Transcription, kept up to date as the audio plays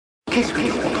Qu'est-ce que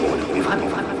tu contrôles? Mais vraiment,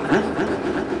 hein?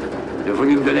 Le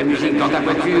volume de la musique dans ta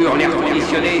voiture, l'air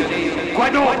conditionné. Quoi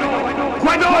d'autre?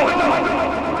 Quoi d'autre?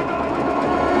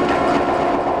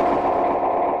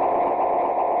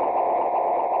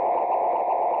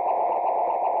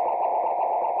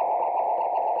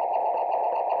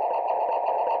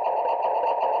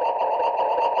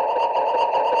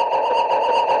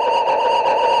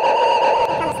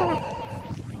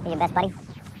 Your best buddy?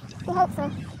 He hates me.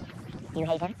 Do you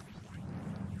hate him?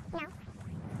 No.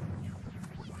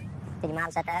 Did your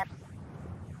mom set that up?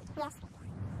 Yes.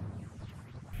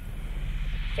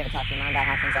 Did you ever talk to your mom about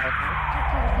how things are happening? All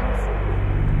kinds of things.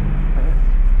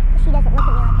 She doesn't look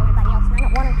at me like everybody else, and I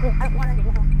don't want her to. I don't want her to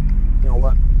know. You know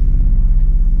what?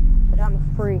 But I'm a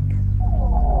freak.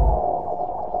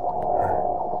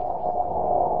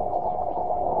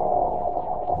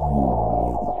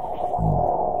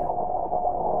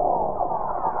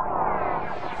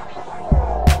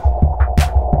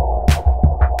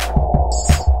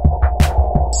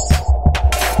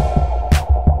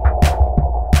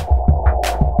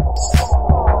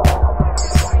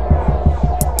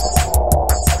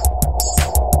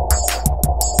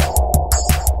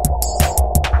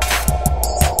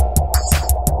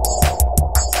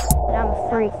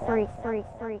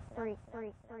 Freak.